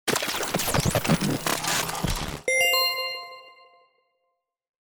Hello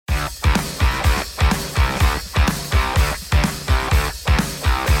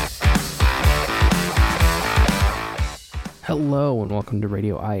and welcome to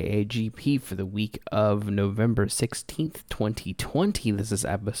Radio IAGP for the week of November 16th, 2020. This is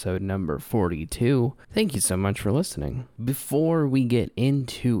episode number 42. Thank you so much for listening. Before we get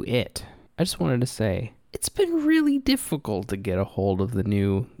into it, I just wanted to say it's been really difficult to get a hold of the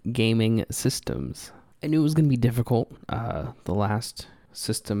new gaming systems. I knew it was going to be difficult. The last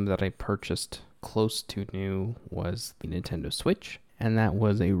system that I purchased close to new was the Nintendo Switch, and that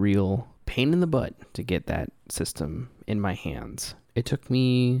was a real pain in the butt to get that system in my hands. It took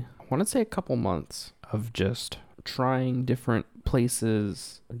me, I want to say, a couple months of just trying different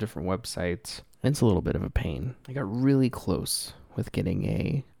places, different websites. And it's a little bit of a pain. I got really close with getting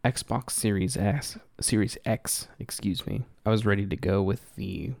a Xbox Series X. I was ready to go with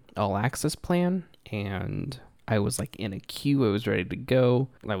the All Access plan, and I was like in a queue. I was ready to go.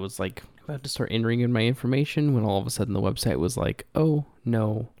 I was like about to start entering in my information when all of a sudden the website was like, oh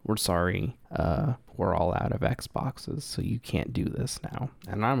no, we're sorry. We're all out of Xboxes, so you can't do this now.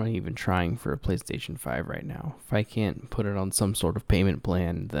 And I'm not even trying for a PlayStation 5 right now. If I can't put it on some sort of payment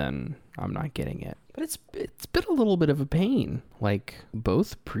plan, then I'm not getting it. But it's been a little bit of a pain. Like,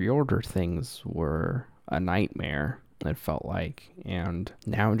 both pre-order things were a nightmare, it felt like, and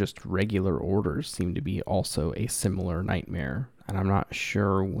now just regular orders seem to be also a similar nightmare. And I'm not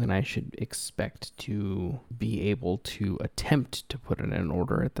sure when I should expect to be able to attempt to put in an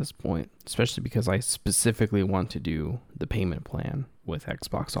order at this point, especially because I specifically want to do the payment plan with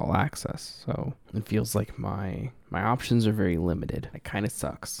Xbox All Access. So it feels like my options are very limited. It kind of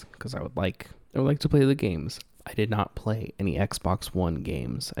sucks because I would like to play the games. I did not play any Xbox One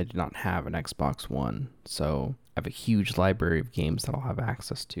games. I did not have an Xbox One, so I have a huge library of games that I'll have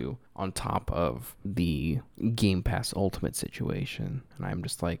access to on top of the Game Pass Ultimate situation. And I'm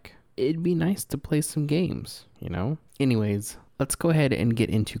just like, it'd be nice to play some games, you know? Anyways, let's go ahead and get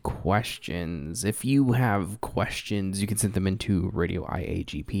into questions. If you have questions, you can send them into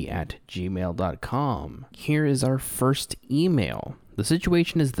radioiagp@gmail.com. Here is our first email. The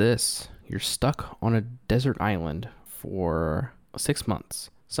situation is this. You're stuck on a desert island for 6 months.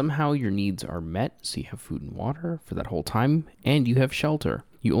 Somehow your needs are met, so you have food and water for that whole time, and you have shelter.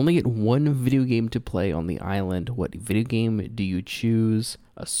 You only get one video game to play on the island. What video game do you choose?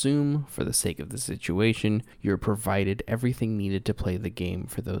 Assume, for the sake of the situation, you're provided everything needed to play the game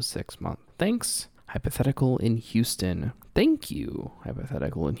for those 6 months. Thanks. Hypothetical in Houston. Thank you,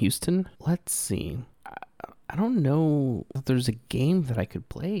 Hypothetical in Houston. Let's see. I don't know if there's a game that I could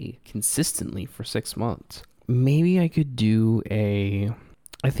play consistently for 6 months. Maybe I could do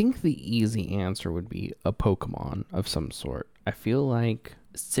I think the easy answer would be a Pokemon of some sort. I feel like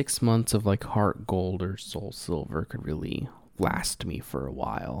 6 months of like Heart Gold or Soul Silver could really last me for a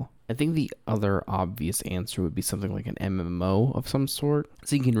while. I think the other obvious answer would be something like an MMO of some sort,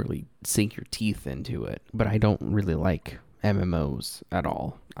 so you can really sink your teeth into it. But I don't really like MMOs at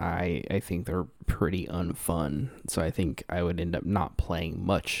all. I think they're pretty unfun, so I think I would end up not playing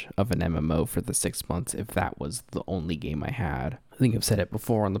much of an MMO for the 6 months if that was the only game I had. I think I've said it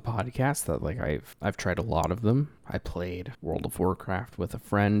before on the podcast that like I've tried a lot of them. I played World of Warcraft with a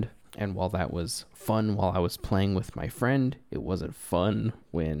friend, and while that was fun while I was playing with my friend, it wasn't fun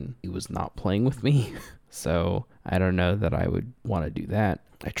when he was not playing with me. So I don't know that I would want to do that.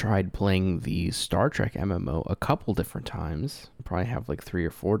 I tried playing the Star Trek MMO a couple different times. I probably have like 3 or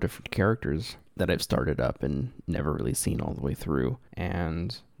 4 different characters that I've started up and never really seen all the way through.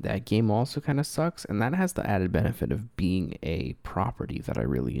 And that game also kind of sucks. And that has the added benefit of being a property that I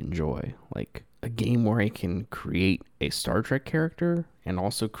really enjoy. Like a game where I can create a Star Trek character and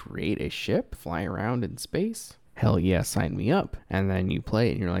also create a ship, fly around in space. Hell yeah, sign me up. And then you play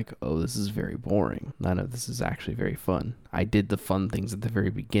it and you're like, oh, this is very boring. None of this is actually very fun. I did the fun things at the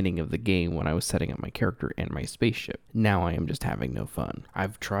very beginning of the game when I was setting up my character and my spaceship. Now I am just having no fun.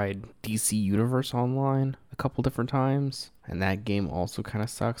 I've tried DC Universe Online a couple different times, and that game also kind of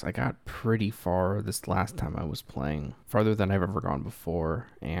sucks. I got pretty far this last time I was playing, farther than I've ever gone before,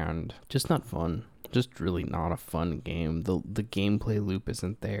 and just not fun. Just really not a fun game. The gameplay loop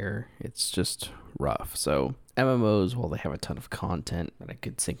isn't there. It's just rough. So MMOs, while they have a ton of content that I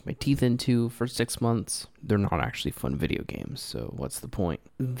could sink my teeth into for 6 months, they're not actually fun video games. So what's the point?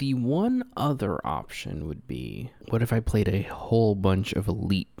 The one other option would be, what if I played a whole bunch of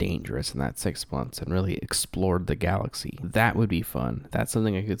Elite Dangerous in that 6 months and really explored the galaxy? That would be fun. That's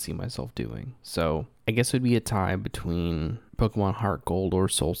something I could see myself doing. So I guess it would be a tie between Pokemon Heart Gold or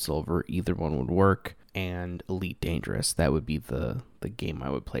Soul Silver. Either one would work. and Elite Dangerous. That would be the game I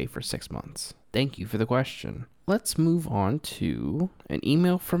would play for 6 months. Thank you for the question. Let's move on to an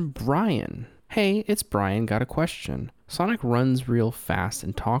email from Brian. Hey, it's Brian, got a question. Sonic runs real fast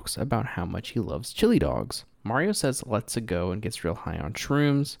and talks about how much he loves chili dogs. Mario says let's go and gets real high on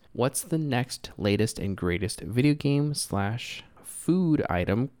shrooms. What's the next, latest, and greatest video game / food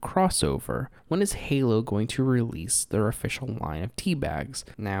item crossover? When is Halo going to release their official line of tea bags?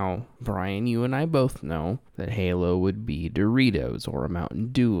 Now, Brian, you and I both know that Halo would be Doritos or a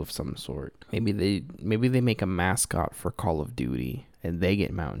Mountain Dew of some sort. Maybe they make a mascot for Call of Duty and they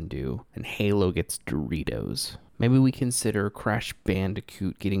get Mountain Dew and Halo gets Doritos. Maybe we consider Crash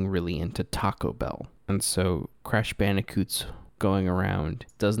Bandicoot getting really into Taco Bell. And so Crash Bandicoot's going around,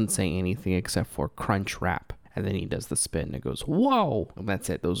 doesn't say anything except for Crunch Wrap. And then he does the spin and it goes, whoa! And that's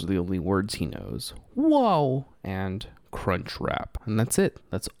it. Those are the only words he knows. Whoa! And Crunch Wrap. And that's it.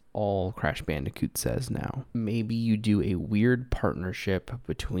 That's all Crash Bandicoot says now. Maybe you do a weird partnership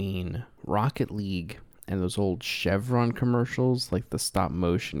between Rocket League and those old Chevron commercials, like the stop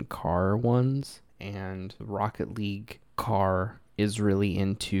motion car ones. And the Rocket League car is really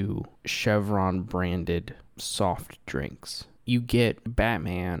into Chevron branded soft drinks. You get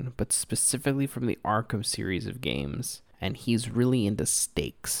Batman, but specifically from the Arkham series of games, and he's really into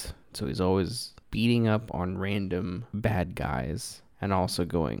steaks. So he's always beating up on random bad guys and also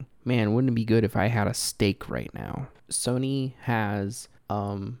going, man, wouldn't it be good if I had a steak right now? Sony has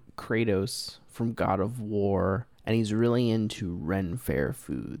Kratos from God of War, and he's really into Ren Fair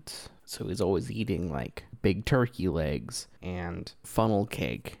foods. So he's always eating like big turkey legs and funnel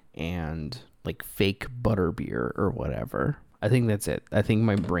cake and like fake butterbeer or whatever. I think that's it. I think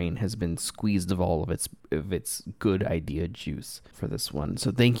my brain has been squeezed of all of its good idea juice for this one.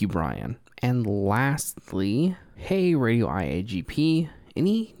 So thank you, Brian. And lastly, hey Radio IAGP,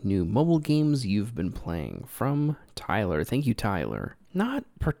 any new mobile games you've been playing? From Tyler. Thank you, Tyler. Not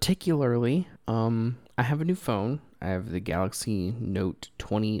particularly. I have a new phone. I have the Galaxy Note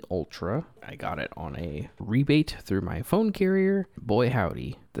 20 Ultra. I got it on a rebate through my phone carrier. Boy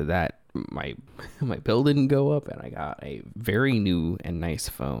howdy, did my bill didn't go up, and I got a very new and nice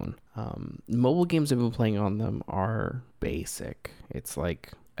phone. Mobile games I've been playing on them are basic. It's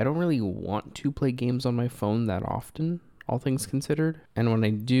like I don't really want to play games on my phone that often, all things considered. And when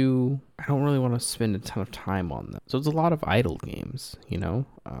I do, I don't really want to spend a ton of time on them. So it's a lot of idle games, you know?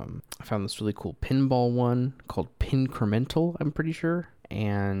 I found this really cool pinball one called Pincremental, I'm pretty sure.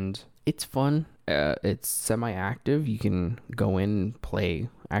 And it's fun. It's semi-active. You can go in and play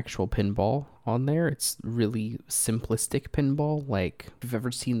actual pinball on there. It's really simplistic pinball. Like, if you've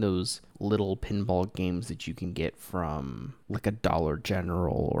ever seen those little pinball games that you can get from like a Dollar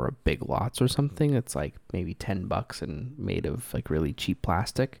General or a Big Lots or something, it's like maybe $10 and made of like really cheap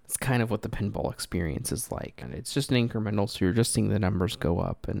plastic. It's kind of what the pinball experience is like. And it's just an incremental, so you're just seeing the numbers go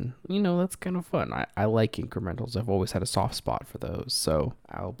up. And, you know, that's kind of fun. I like incrementals. I've always had a soft spot for those. So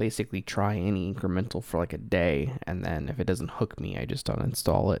I'll basically try any incremental for like a day. And then if it doesn't hook me, I just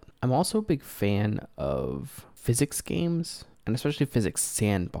uninstall it. I'm also a big fan of physics games, and especially physics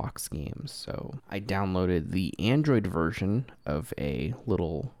sandbox games. So I downloaded the Android version of a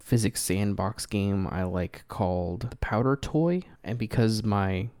little physics sandbox game I like called the Powder Toy. And because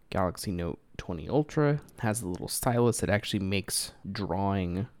my Galaxy Note 20 Ultra has a little stylus, it actually makes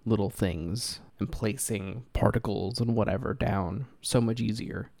drawing little things and placing particles and whatever down so much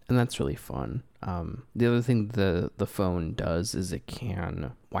easier. And that's really fun. The other thing the phone does is it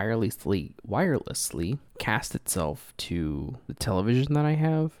can wirelessly cast itself to the television that I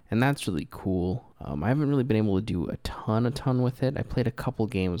have, and that's really cool. I haven't really been able to do a ton with it. I played a couple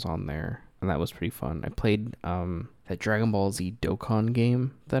games on there, and that was pretty fun. I played that Dragon Ball Z Dokkan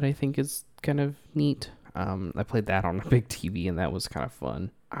game that I think is kind of neat. I played that on a big TV, and that was kind of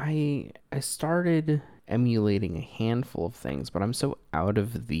fun. I started emulating a handful of things, but I'm so out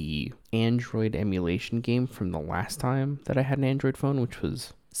of the Android emulation game from the last time that I had an Android phone, which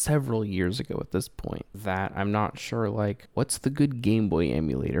was several years ago at this point, that I'm not sure, like, what's the good Game Boy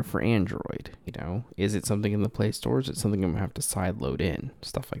emulator for Android? You know, is it something in the Play Store? Is it something I'm gonna have to sideload in?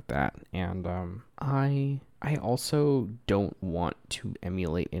 Stuff like that. And I also don't want to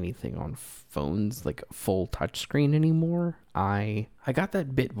emulate anything on phones, like full touchscreen anymore. I got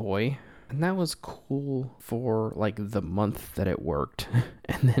that BitBoy, and that was cool for like the month that it worked,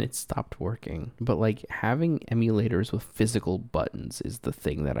 and then it stopped working. But like having emulators with physical buttons is the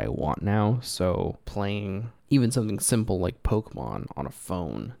thing that I want now. So playing even something simple like Pokemon on a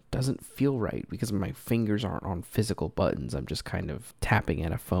phone doesn't feel right because my fingers aren't on physical buttons. I'm just kind of tapping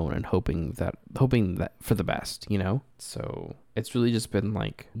at a phone and hoping that for the best, you know? So it's really just been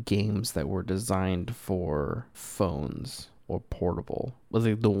like games that were designed for phones or portable. With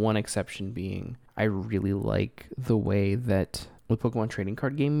like the one exception being, I really like the way that the Pokemon trading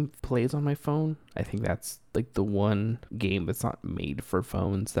card game plays on my phone. I think that's like the one game that's not made for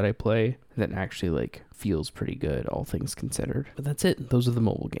phones that I play that actually like feels pretty good, all things considered. But that's it. Those are the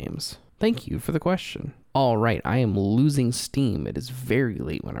mobile games. Thank you for the question. All right, I am losing steam. It is very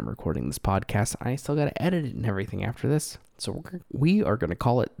late when I'm recording this podcast. I still got to edit it and everything after this. So we are going to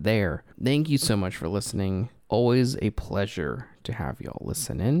call it there. Thank you so much for listening. Always a pleasure to have y'all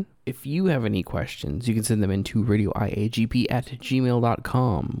listen in. If you have any questions, you can send them into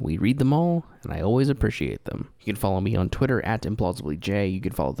radioiagp@gmail.com. We read them all, and I always appreciate them. You can follow me on Twitter @implausiblyj. You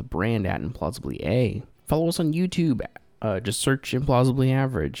can follow the brand @implausiblyA. Follow us on YouTube. Just search Implausibly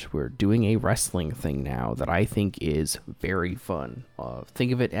Average. We're doing a wrestling thing now that I think is very fun.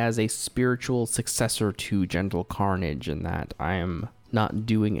 Think of it as a spiritual successor to Gentle Carnage in that I am not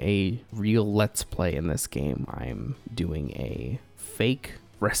doing a real Let's Play in this game. I'm doing a fake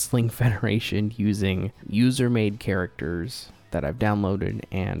wrestling federation using user-made characters that I've downloaded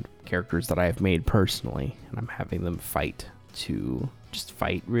and characters that I've made personally, and I'm having them fight to just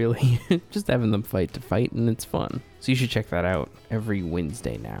fight, really. Just having them fight to fight, and it's fun. So you should check that out. Every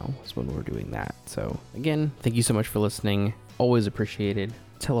Wednesday now is when we're doing that. So again, thank you so much for listening. Always appreciated.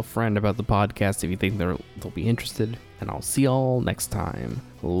 Tell a friend about the podcast if you think they'll be interested, and I'll see y'all next time.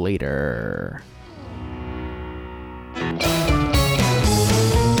 Later.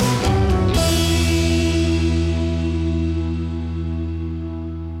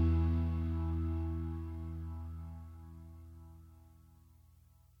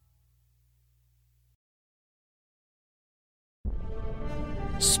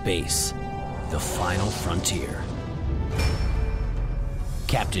 Space, the final frontier.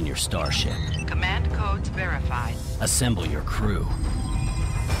 Captain your starship. Command codes verified. Assemble your crew.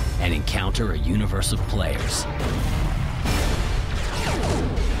 And encounter a universe of players.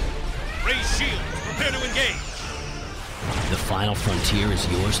 Raise shields. Prepare to engage. The final frontier is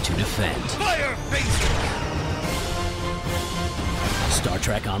yours to defend. Fire phaser! Star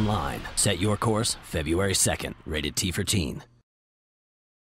Trek Online. Set your course February 2nd. Rated T for Teen.